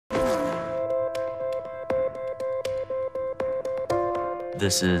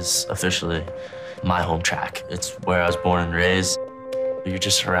This is officially my home track. It's where I was born and raised. You're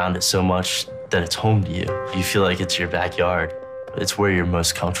just around it so much that it's home to you. You feel like it's your backyard. It's where you're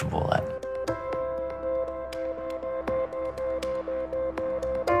most comfortable at.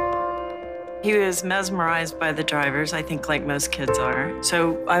 He was mesmerized by the drivers, I think like most kids are.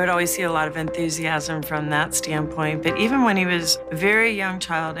 So I would always see a lot of enthusiasm from that standpoint. But even when he was a very young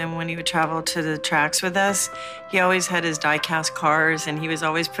child and when he would travel to the tracks with us, he always had his die-cast cars and he was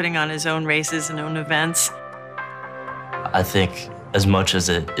always putting on his own races and own events. I think as much as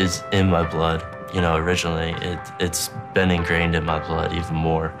it is in my blood, originally, it's been ingrained in my blood even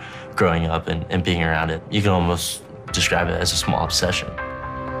more growing up and being around it. You can almost describe it as a small obsession.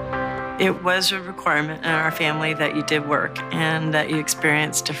 It was a requirement in our family that you did work and that you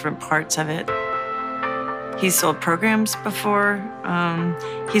experienced different parts of it. He's sold programs before.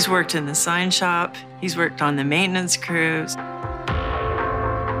 He's worked in the sign shop. He's worked on the maintenance crews.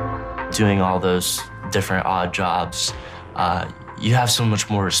 Doing all those different odd jobs, you have so much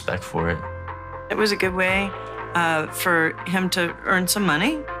more respect for it. It was a good way for him to earn some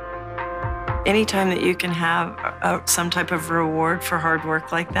money. Anytime that you can have some type of reward for hard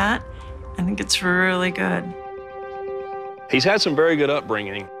work like that, I think it's really good. He's had some very good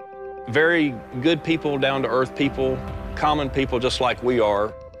upbringing. Very good people, down-to-earth people, common people just like we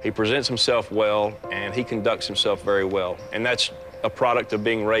are. He presents himself well, and he conducts himself very well. And that's a product of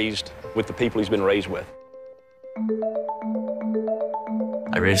being raised with the people he's been raised with.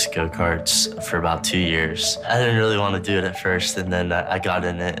 I raced go-karts for about 2 years. I didn't really want to do it at first, and then I got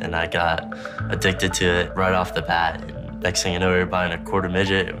in it, and I got addicted to it right off the bat. Next thing you know, we were buying a quarter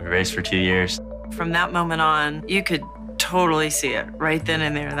midget, and we raced for 2 years. From that moment on, you could totally see it right then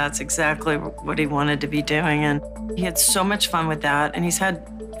and there. That's exactly what he wanted to be doing, and he had so much fun with that, and he's had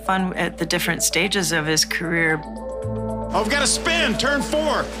fun at the different stages of his career. Oh, we've got a spin, turn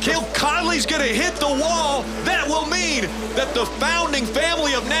 4. Cale Conley's gonna hit the wall. That will mean that the founding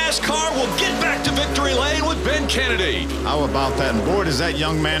family of NASCAR will get back to victory lane with Ben Kennedy. How about that? And boy, does that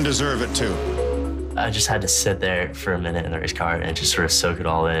young man deserve it, too. I just had to sit there for a minute in the race car and just sort of soak it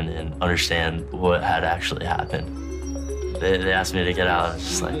all in and understand what had actually happened. They asked me to get out. I was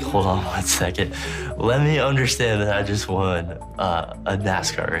just like, hold on 1 second. Let me understand that I just won a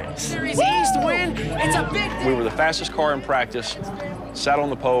NASCAR race. Series East win. It's a big thing. We were the fastest car in practice, sat on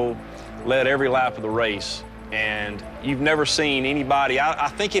the pole, led every lap of the race, and you've never seen anybody. I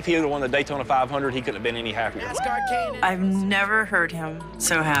think if he had won the Daytona 500, he couldn't have been any happier. I've never heard him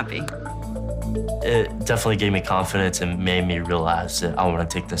so happy. It definitely gave me confidence and made me realize that I want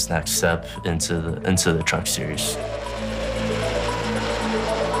to take this next step into the Truck Series.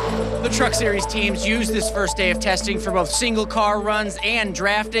 The Truck Series teams used this first day of testing for both single car runs and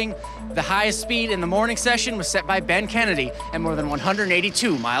drafting. The highest speed in the morning session was set by Ben Kennedy at more than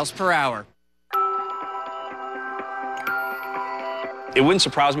 182 miles per hour. It wouldn't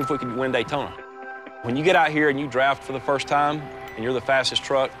surprise me if we could win Daytona. When you get out here and you draft for the first time and you're the fastest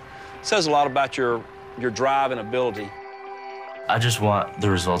truck, it says a lot about your drive and ability. I just want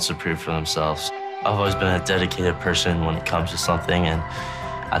the results to prove for themselves. I've always been a dedicated person when it comes to something, and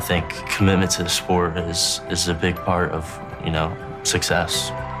I think commitment to the sport is a big part of,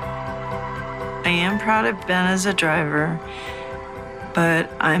 success. I am proud of Ben as a driver, but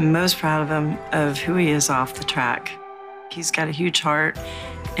I'm most proud of him of who he is off the track. He's got a huge heart,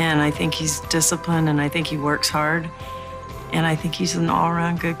 and I think he's disciplined, and I think he works hard, and I think he's an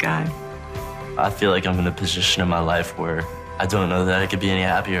all-around good guy. I feel like I'm in a position in my life where I don't know that I could be any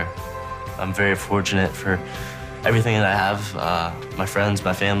happier. I'm very fortunate for everything that I have, my friends,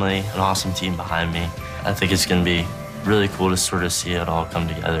 my family, an awesome team behind me. I think it's going to be really cool to sort of see it all come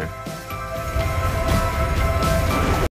together.